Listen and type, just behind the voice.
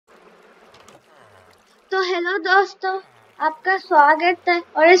तो हेलो दोस्तों, आपका स्वागत है।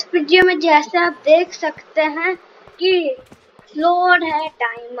 और इस वीडियो में जैसे आप देख सकते हैं कि लोड है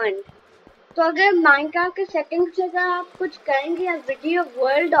डायमंड। तो अगर माइनक्राफ्ट के सेटिंग्स से अगर आप कुछ करेंगे या वीडियो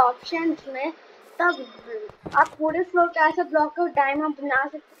वर्ल्ड ऑप्शंस में, तब आप पूरे फ्लोर का ऐसा ब्लॉक ऑफ डायमंड बना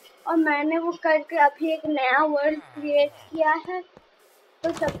सकते हैं। और मैंने वो करके अभी एक नया वर्ल्ड क्रिएट किया है।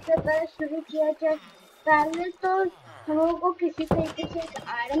 तो सबसे पहले शुरू किया जाए, पहले तो हम लोगों को किसी तरीके से एक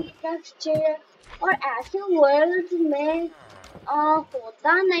आयरन पिकैक्स चाहिए। और ऐसे वर्ल्ड में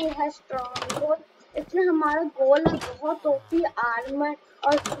होता नहीं है स्ट्रॉन्ग गोल, इसलिए हमारा गोल है बहुत ओपी आर्मर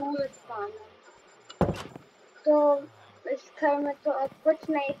और टूल्स पाना। तो इस घर में तो अब कुछ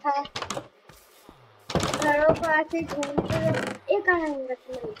नहीं था, घरों को ऐसे ढूंढते रहे, एक आयरन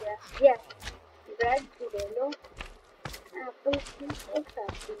मिल गया। यस, ब्रेड ले लो, एप्पल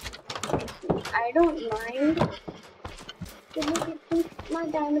I don't mind. कितना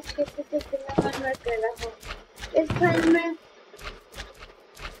डैमेज करते थे, कितना आर्मर कर रहा हूँ इस घर में।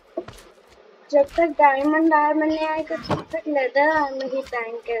 जब तक डायमंड आर्मर नहीं आएगा तब तक लेदर आर्मर ही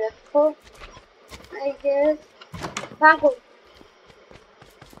पहन के रखो। आई गेस भागो,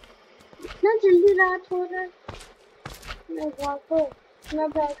 इतना जल्दी रात हो रहा है। मैं भागो, मैं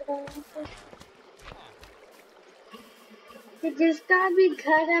भाग रहा हूँ। कि जिसका भी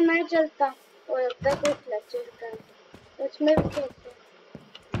घर है मैं चलता हूँ और अब तक कोई फ्लेक्चर का उसमें भी कैसे।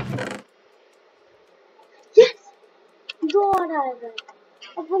 यस, दो और आ गए।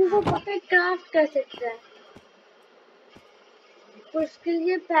 अब हमको पता है क्राफ्ट कर सकते हैं। तो उसके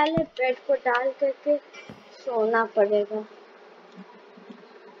लिए पहले बेड को डाल करके सोना पड़ेगा।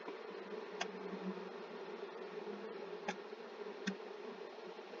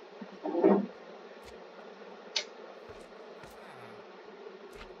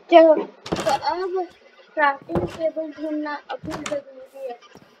 चलो, तो अब क्राफ्टिंग टेबल ढूंढना अभी जरूरी है।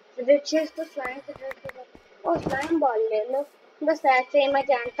 रिचेस को स्लाइम से करके और स्लाइम बॉल ले लो। बस ऐसे ही मैं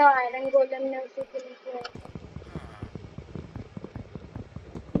जानता हूँ आयरन गोलम ने उसी के लिए किया है।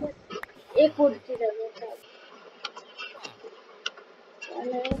 बस एक वुड की जरूरत है।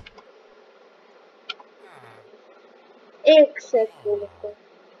 एक सेकंड को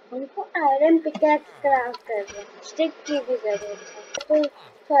हमको आयरन पिकैक्स क्राफ्ट करना है, स्टिक की भी जरूरत है। तो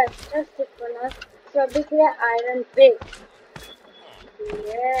फर्स्ट स्टिक बना, तो अभी के लिए आयरन पिक।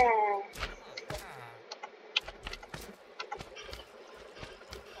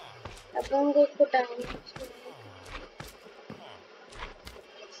 अब हम इसको डायमंड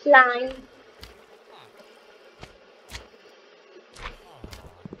स्लाइम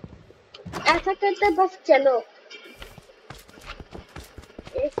ऐसा करते बस। चलो,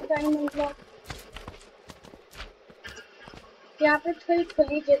 एक डायमंड ब्लॉक, यहाँ पे थोड़ी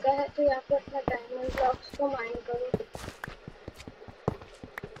खुली जगह है तो यहाँ पे अपना डायमंड ब्लॉक्स को माइन करो।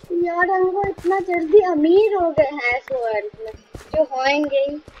 यार हम लोग इतना जल्दी अमीर हो गए हैं इस वर्ल्ड में, जो होंगे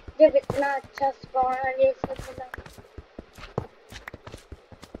ही जब इतना अच्छा स्पॉनर ये सब मिला।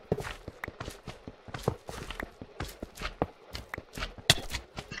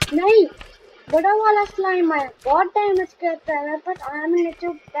 नहीं, बड़ा वाला स्लाइम आया, बहुत डैमेज करता है। पर आर्म ने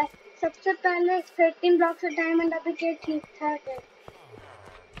जो सबसे पहले 13 ब्लॉक से डायमंड अभी के ठीक ठाक है।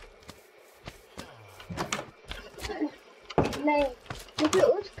 नहीं, मुझे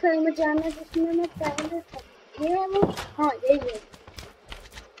उस घर में जाना है जिसमें मैं पहले था। ये है वो, हाँ यही है।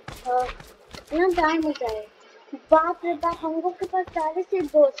 हाँ, यहाँ डायमंड आए। बाप रे बाप, हम लोग के पास पहले से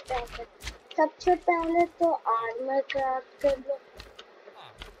दो स्टैक है। सबसे पहले तो आर्मर क्राफ्ट कर लो,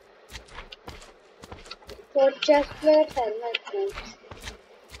 तो चेस्ट प्लेट हेलमेट,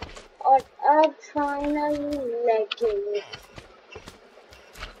 और अब फाइनली लेगिंग।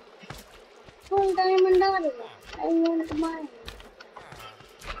 फुल डायमंड आ रहा है। I want mine.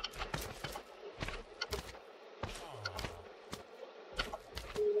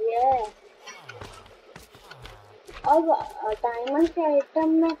 Yeah. अब डायमंड के आइटम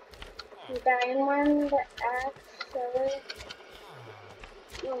में डायमंड एक्स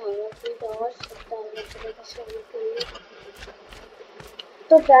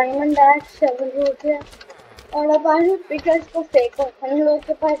तो डायमंड एक्स 7 हो गया। और अब आगे पिकर्स को फेंको, हम लोग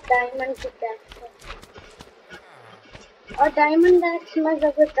के पास डायमंड पिकैक्स है। और डायमंड एक्स में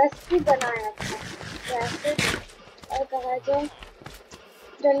जबरदस्ती बनाया था वैसे। और कहा जाए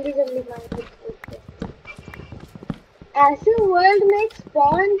जल्दी जल्दी मांगते ऐसे वर्ल्ड में एक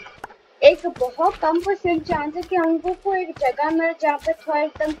स्पॉन एक बहुत कम परसेंट चांस है कि हमको को एक जगह में जहाँ पे थोड़ा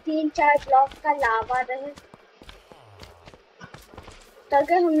एकदम 3-4 ब्लॉक का लावा रहे। तो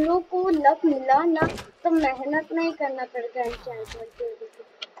अगर हम लोग को लक मिला ना तो मेहनत नहीं करना पड़ेगा एन्चेंटमेंट के लिए,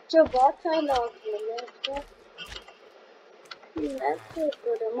 जो बहुत सारे लोग मिले उसको।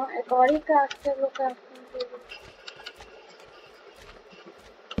 एक और ही क्राफ्ट है वो क्राफ्ट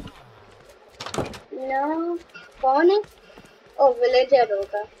ना कौन है? ओ विलेजर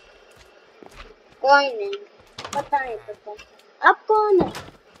होगा। कोई नहीं, पता नहीं पता। अब कौन है?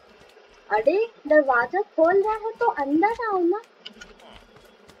 अरे दरवाजा खोल रहा है तो अंदर आओ ना।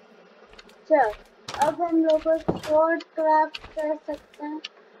 चल अब हम लोग स्वॉर्ड क्राफ्ट कर सकते हैं।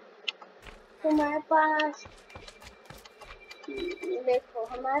 तुम्हारे पास देखो,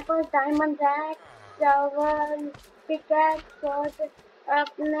 हमारे पास डायमंड रैक, चावल, पिकैक्स, स्वॉर्ड।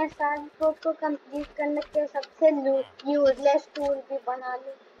 अपने साथ को कंप्लीट करने के सबसे यूजलेस टूल भी बना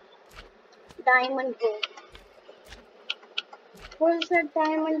लो, डायमंड को। Full set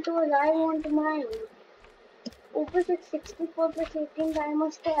diamond tool I want mine. ऊपर से 64 प्लस 18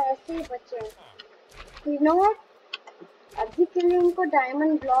 डायमंड्स तो ऐसे ही बचे हैं। यू नो व्हाट, अभी के लिए उनको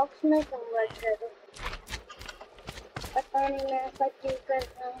डायमंड ब्लॉक्स में कन्वर्ट करो। पता नहीं मैं ऐसा क्यों कर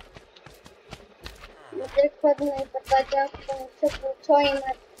रहा हूँ, मुझे खुद नहीं पता। जब तुमसे पूछो ही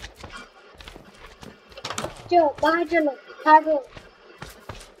मत। चलो बाहर चलो, भागो।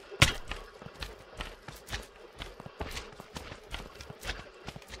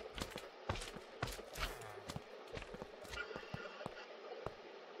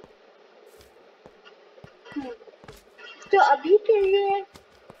 तो अभी के लिए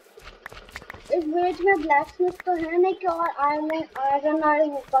इस वेट में ब्लैक स्मिथ तो है नहीं कि और आयरन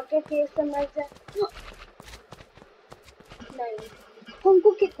बकेट ये समझ जाए। नहीं,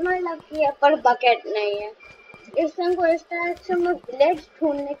 तुमको कितना लगती है पर बकेट नहीं है। इस को इस तरह से हम विलेज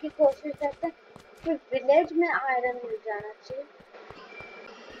ढूंढने की कोशिश करते हैं, फिर विलेज में आयरन मिल जाना चाहिए।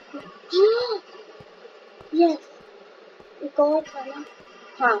 यस, एक और था ना।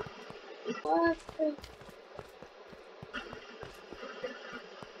 हाँ, और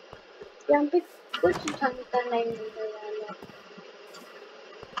यहाँ पे कुछ ढंग का नहीं मिल रहा है।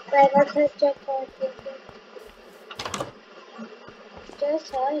 पहला से चेक करके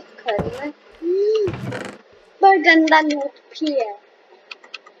जैसा इस घर में पर गंदा नोट भी है।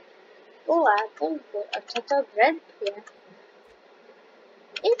 ओ एप्पल, अच्छा अच्छा ब्रेड भी है।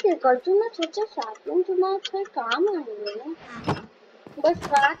 एक जो मैं सोचा सैपलिंग तुम्हारा थोड़ा काम आएंगे ना, बस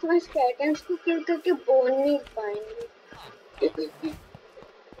रात में स्केलेटन्स को किल करके बोल नहीं पाएंगे।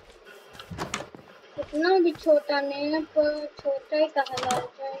 इतना भी छोटा नहीं है, पर छोटा ही कहला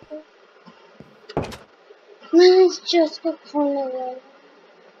जाएगा। मैं इस चीज को खोलने वाला हूँ,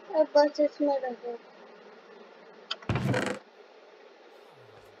 अब बस इसमें रहो।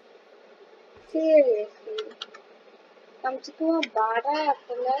 सीरियसली, कम से कम 12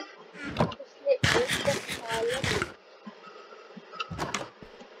 एप्पल है, इसलिए एक को खा लो।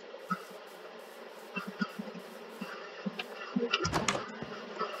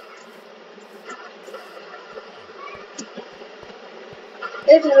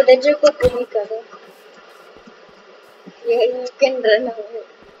 इस विलेजर को पूरी करो, ये यू कैन रन अवे।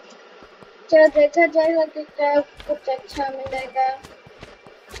 चलो देखा जाएगा कि क्या कुछ अच्छा मिलेगा।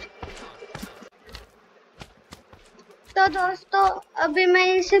 तो दोस्तों अभी मैं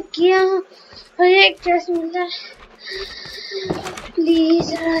ये सब किया हूँ और एक चीज मिला।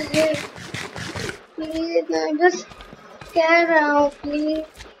 प्लीज प्लीज, मैं बस कह रहा हूँ प्लीज,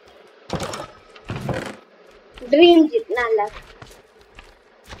 ड्रीम जितना लग।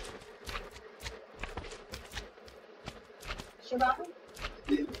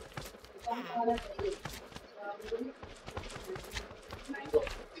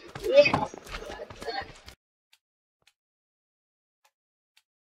 Yes.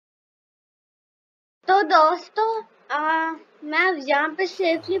 तो दोस्तों मैं यहाँ पे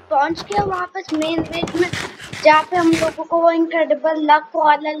सेफली पहुँच गया वापस मेन बेस में, जहाँ पे हम लोगों को वो इनक्रेडिबल लक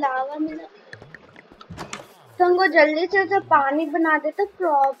वाला लावा मिला। तो हमको जल्दी से पानी बना देते।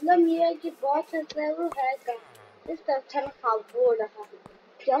 प्रॉब्लम ये है कि बहुत सस्ता है वो है का इस तरह हाँ वो रहा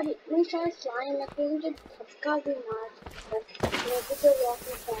यार, इतनी सारी स्लाइम है कि मुझे धक्का भी मार सकता है।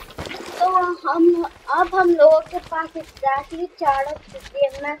 तो हम लोगों के पास एग्जैक्टली 4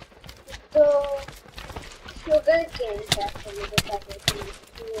 ऑक्सीजन है। तो शुगर केन कैसे मिलेगा,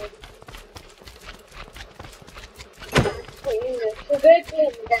 शुगर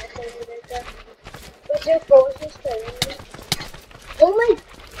केन कैसे मिलेगा, मुझे कोशिश करूँगी। ओ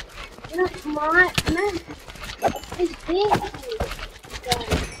माय, मैं इस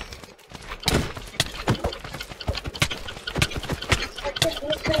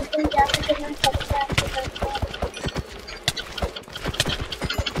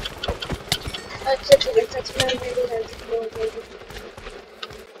अच्छा ठीक है, सच में मेरी हेल्थ लो हो गई।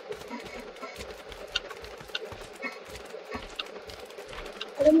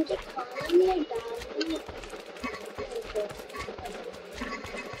 अरे मुझे खाना नहीं है, डालना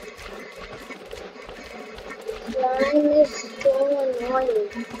Slime is so annoying.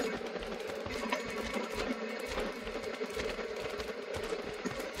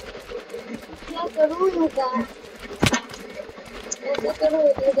 होगा। ऐसा करो,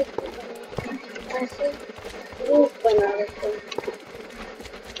 इधर देखो, ऐसे रूप बना देते हैं।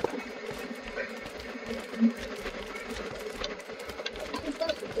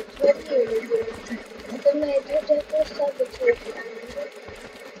 तो मैं इधर जाकर सब छोड़ दिया,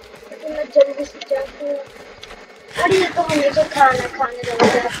 तो मैं जल्दी से जाकर, और ये तो हमेशा खाना खाने लग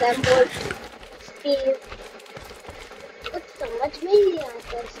जाता है। बहुत स्पीड, कुछ समझ में ही नहीं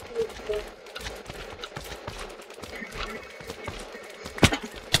आता स्पीड को।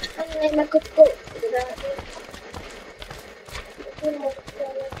 अरे मैं खुद को गिरा दूं,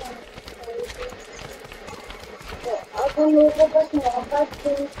 तो अब हम लोगों को बस मौका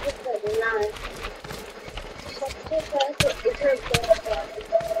चेंज करना है। सबसे पहले तो इधर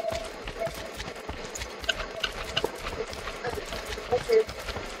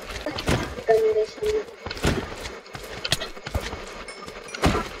गंदे से,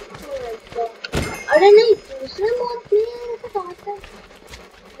 अरे नहीं, दूसरे मौत नहीं है, इनको बात है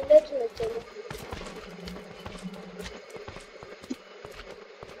विलेज में। चलो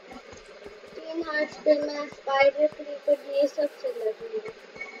 3 हार्ट्स पे मैं स्पाइडर क्रीपर ये सब से लगी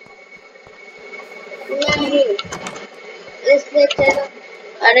नहीं, इसलिए चलो।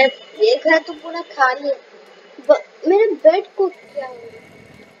 अरे ये घर तो पूरा खाली है, मेरे बेड को क्या हुआ,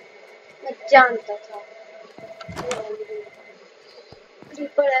 मैं जानता था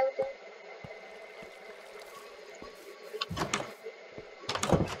क्रीपर है उधर।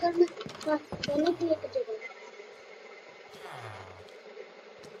 घर में हाँ, सोने की एक जगह।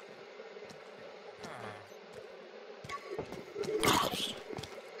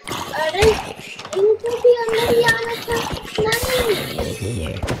 अरे इनको भी अंदर ही आना था।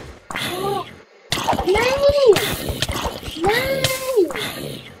 नहीं नहीं नहीं,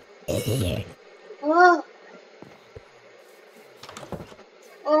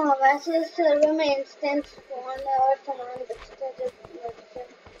 ओह वैसे इस सर्वर में इंस्टेंट स्पॉन है और सामान बचता है जब लगता है,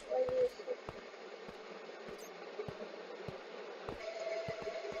 और ये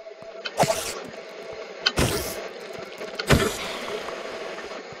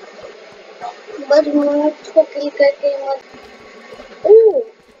बस मौत को किल करके मत। ओह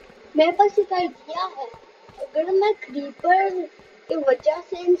मेरे पास एक आइडिया है, अगर मैं क्रीपर की वजह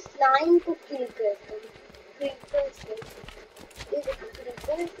से इन स्लाइम को किल करता हूँ, क्रीपर से, ये देखो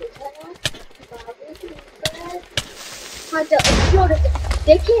क्रीपर इधर बाबू क्रीपर, हाँ जा एक्सप्लोर हो जा,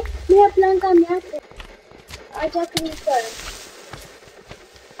 देखिए मेरा प्लान कामयाब है। आजा क्रीपर,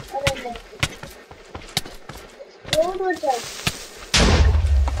 अरे नहीं एक्सप्लोर हो जा,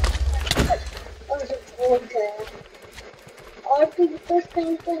 और हो गया। और क्रीपर्स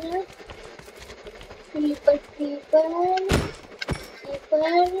कहीं पर है, क्रीपर क्रीपर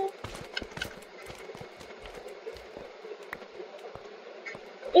क्रीपर।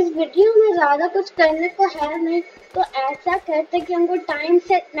 इस वीडियो में ज्यादा कुछ करने को है नहीं, तो ऐसा करते कि हमको टाइम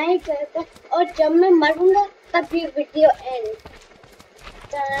सेट नहीं करते, और जब मैं मरूंगा तब ये video and.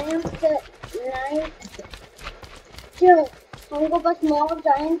 Time set night, जो हमको बस मौत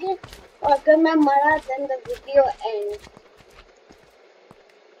जाएंगे, और अगर मैं मरा देन द वीडियो एंड।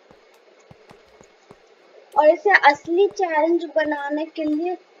 और इसे असली चैलेंज बनाने के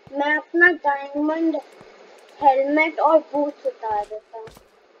लिए मैं अपना डायमंड हेलमेट और बूट्स उतार देता हूँ।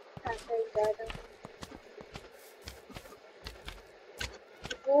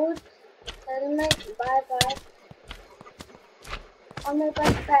 बूट्स हेलमेट बाय बाय, और मेरे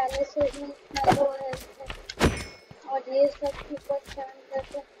पास पहले से ही इतना वो है, और ये सब की पहचान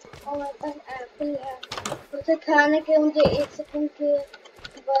करके, और मेरे पास एप्पल है, उसे खाने के मुझे 1 सेकंड के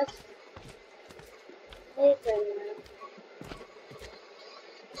बस ये करना है।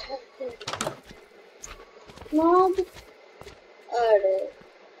 मॉब, अरे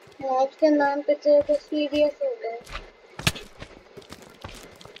मॉब के नाम पे तेरे को सीरियस हो गए।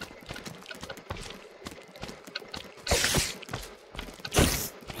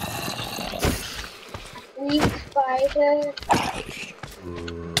 Week spider,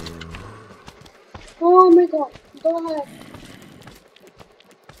 oh my God, 2 है।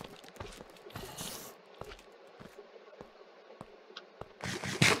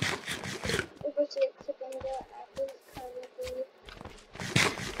 बस 1 सेकंड है एप्पल खाने के लिए।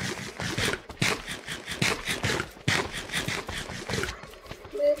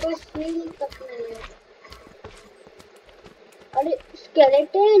 मेरे पास हील तक नहीं है, अरे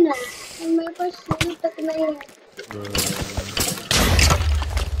स्केलेटन है, मेरे पास हील तक नहीं है।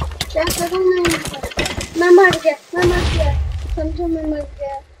 क्या करूं मैं मर गया, समझो मैं मर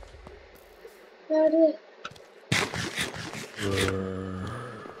गया। अरे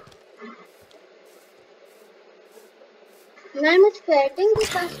मैं स्केलेटन के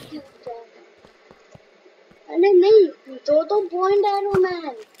पास क्यों जाऊं? अरे नहीं, दो पॉइंट एरो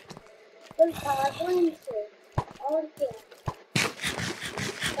मैन, तो भागो इनसे। और क्या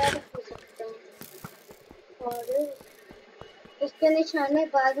कर सकता हूँ। और उसके निशाने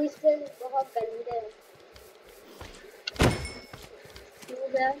बाजी से बहुत गंदे हैं।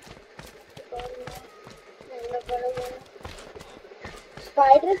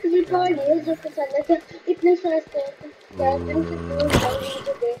 स्पाइडर क्रीपर ये जो चले थे इतने सस्ते थे, कैप्टन की पूरी लाइन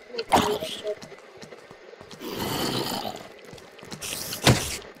मुझे देखने को मिल रहे थे।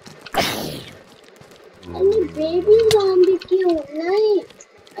 अरे बेबी ज़ॉम्बी क्यों नहीं?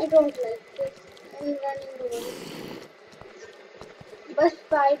 I don't like this. I'm running away. बस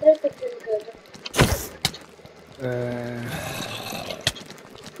स्पाइडर को किल करो।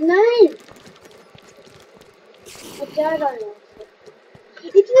 नहीं, जा रहा हूँ।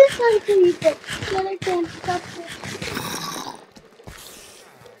 इतने सारे क्रीपर, स्केलेटन, सब कुछ।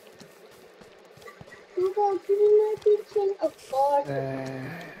 You got to be my kitchen, of course.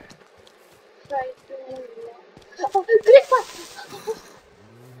 Frightening. Oh, creeper!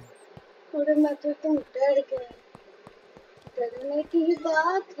 अरे मैं तो तुम डर गए। डरने की ही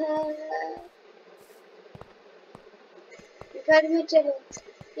बात है। घर में चलो,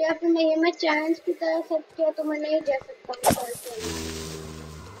 या फिर नहीं, मैं चांस की तरह सब किया तो मैं नहीं जा सकता हूँ।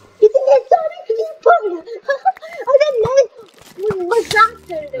 कितने सारे क्रीपर! अरे नहीं, मजाक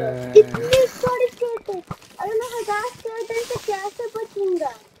कर रहे हो। इतने सारे क्रीपर, अरे मैं मजाक कर रहे से कैसे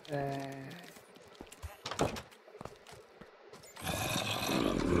बचूंगा?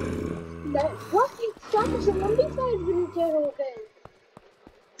 वो सब ज़ॉम्बी साइड विलेजर हो गए।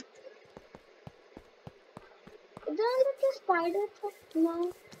 इधर अंदर क्या स्पाइडर था? ना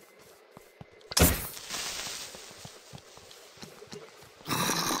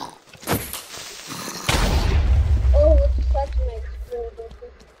ओह, सच में एक्सप्लोड हो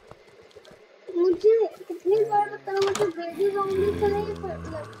गया। मुझे कितनी बार बताना, मुझे बेबी ज़ॉम्बी से नहीं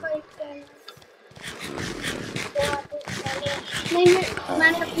फाइट करना। मैंने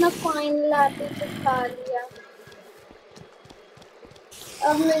अपना फाइनल एपिसोड खा लिया।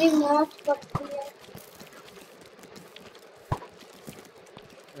 अब मेरी मौत पक्की है।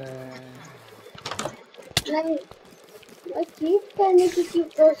 नहीं, मैं कीप करने की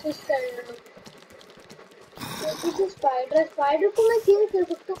कोशिश कर रहा हूँ। स्पाइडर को मैं किल कर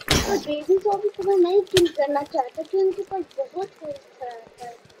सकता हूँ, और बेबी ज़ॉम्बी को मैं नहीं किल करना चाहता क्योंकि उनके पास बहुत हेल्थ खराब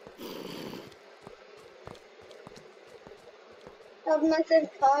है। अब मैं सिर्फ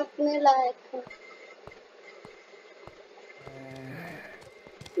भागने लायक हूँ।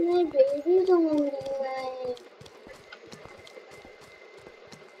 नहीं, बेबी ज़ॉम्बी नहीं।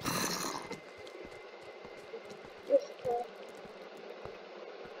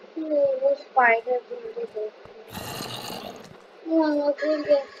 नहीं, वो स्पाइडर मुझे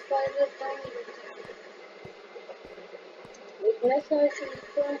स्पाइडर इतना सारा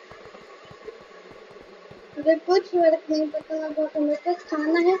मुझे कुछ फर्क नहीं पड़ता। मैं बहुत मेरे पास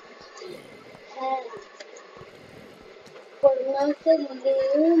खाना है और मैं उसे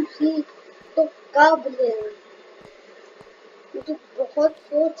लेऊंगी तो कब लेऊं? मुझे बहुत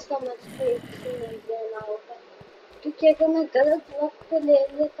सोच समझ के लेना होगा, क्योंकि अगर मैं गलत वक्त पे ले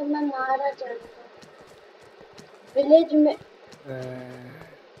लिया तो मैं मारा जाऊंगा विलेज में।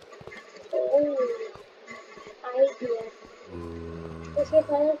 आइडिया उसे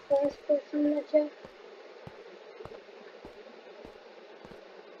पहले फर्स्ट पर्सन में चल।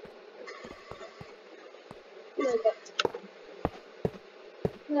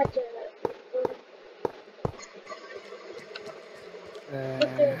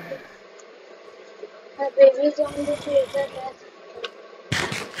 बेबी ज़ॉम्बी से इधर जा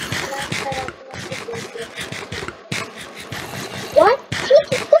What? ये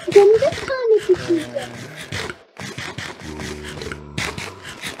कितना गंदा खाने की चीज है।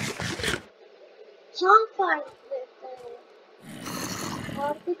 हाँ, फाइट देते हैं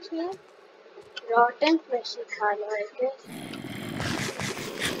और कुछ है। रॉटन फ्लेश खा लो है क्या?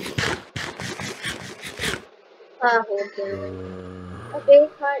 हाँ, हो गया। अब एक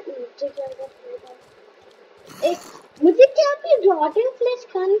हार्ट नीचे जाएगा। एक मुझे क्या भी रॉटन फ्लेश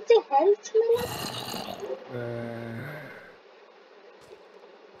खाने से हेल्थ मिला?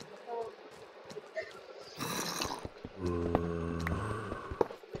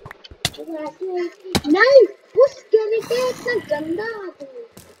 नहीं, वो स्केलेटन इतना गंदा आदमी।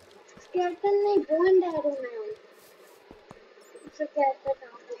 स्केलेटन नहीं, बोन एरो मैन। उसे कैसे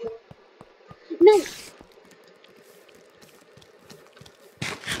काम करें? नहीं,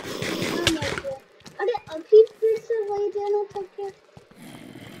 अरे अभी फिर से वही देना था क्या?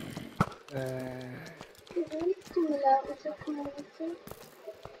 मिला उसे खाने से।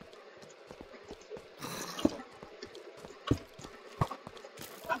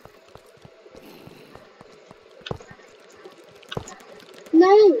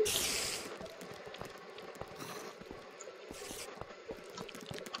 नहीं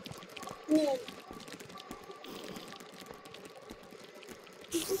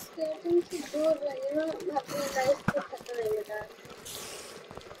स्केटिंग से दूर रही ना, मैं अपनी लाइफ को खतरे में डाल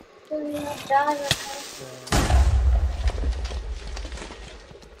तो मैं डाल रखा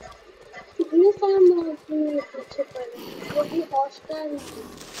कितने साल में पीछे पड़े वो भी हॉस्टल में।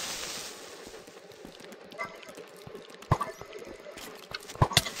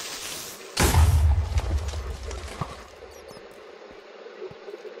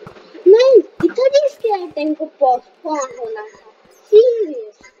 नहीं इतना स्केटिंग को पोस्टपोन होना था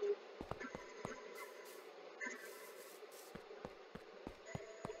सीरियसली।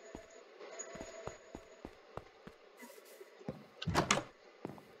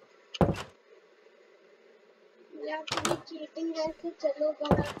 या फिर चीटिंग ऐसे चलो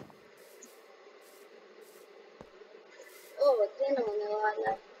बड़ा ओ दिन होने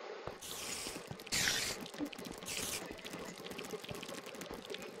वाला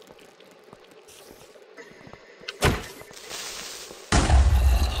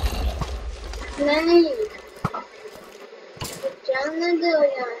नहीं जाने दो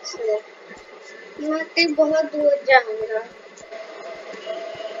यहाँ से, मैं कहीं बहुत दूर जाऊंगा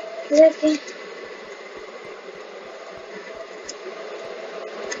लेकिन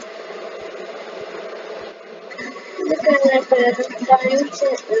करना पड़ेगा टाइम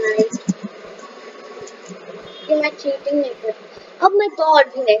से नाइट कि मैं चीटिंग नहीं करती। अब मैं तो और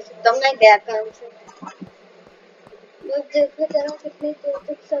भी नहीं सकता, मैं गया काम से बस देखते चलो कितनी देर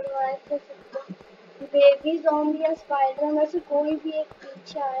तक सर्वाइव कर सकता। बेबी ज़ॉम्बी या स्पाइडर में से कोई भी एक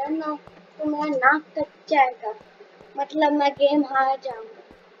पीछे आया ना तो मेरा नाक कट जाएगा, मतलब मैं गेम हार जाऊंगा।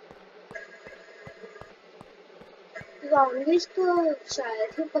 ज़ॉम्बीज़ तो शायद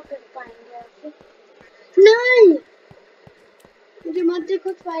ही पकड़ पाएंगे ऐसे। नहीं मुझे मत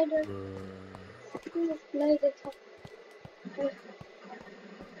देखो स्पाइडर, नहीं देखा।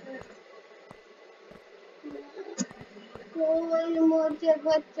 कोई मुझे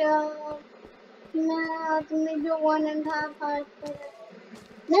बचाओ, मैं आदमी जो 1.5 हार्ट पर है।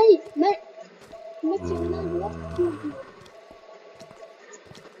 नहीं मैं चिल्ला रहा हूँ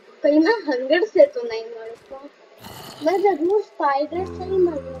कहीं मैं हंगर से तो नहीं मरता, मैं जरूर स्पाइडर से ही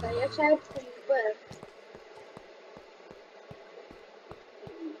मरूंगा या शायद creeper.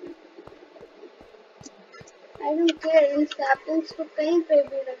 I don't care, in saplings को कहीं पे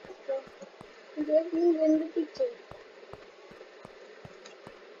भी रख दो, देख लूँ जिंदगी चाहिए।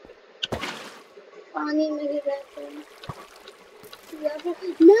 पानी में ही रहते हैं या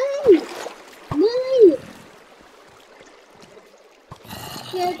फिर नहीं नहीं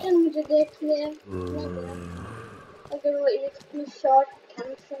कैटन मुझे देख लिया, अगर वो एक शॉट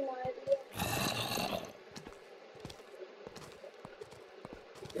ढंग से मार लिया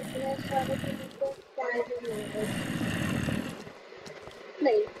इतने सारे को फायदे मिल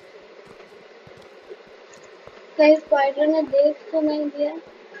नहीं। कहीं स्पाइडर ने देख तो नहीं दिया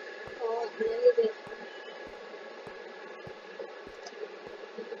और नहीं देख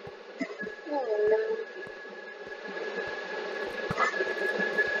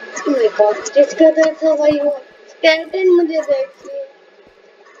जिसका देखा वही हो, स्केलेटन मुझे देख लिया।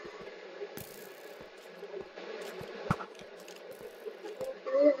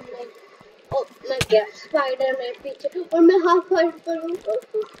 मैं गया स्पाइडर मेरे पीछे और मैं हाफ फाइट करूँ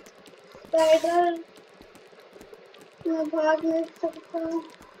स्पाइडर, मैं भाग नहीं सकता,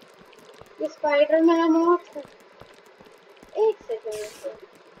 ये स्पाइडर मेरा मौत है। एक सेकंड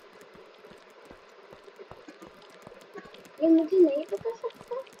ये मुझे नहीं पता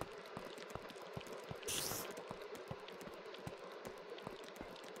सकता।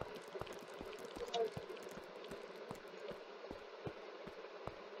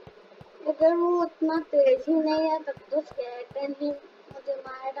 अगर वो उतना तेज ही नहीं है तब तो स्केलेटन ही मुझे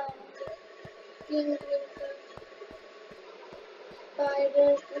मार डालेंगे। स्पाइडर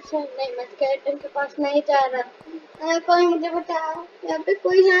नहीं, मैं स्केलेटन के पास नहीं जा रहा। कोई मुझे बता, यहाँ पे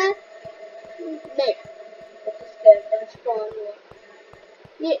कोई है? नहीं, स्केलेटन स्पॉन हुआ।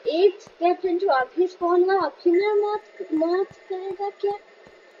 ये एक स्केलेटन जो अभी स्पॉन हुआ अभी मेरा मौत करेगा क्या?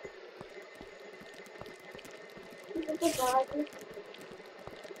 तो भाग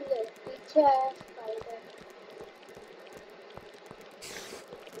पीछे आया स्पाइडर।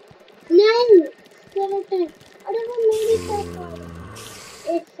 नहीं स्केलेटन, अरे वो मेरी तरफ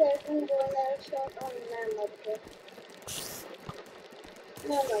एक सेकंड बोनर शॉट और मैं मर गया।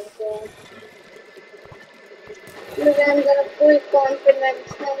 मुझे अंदर कोई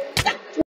कॉन्फिडेंस नहीं।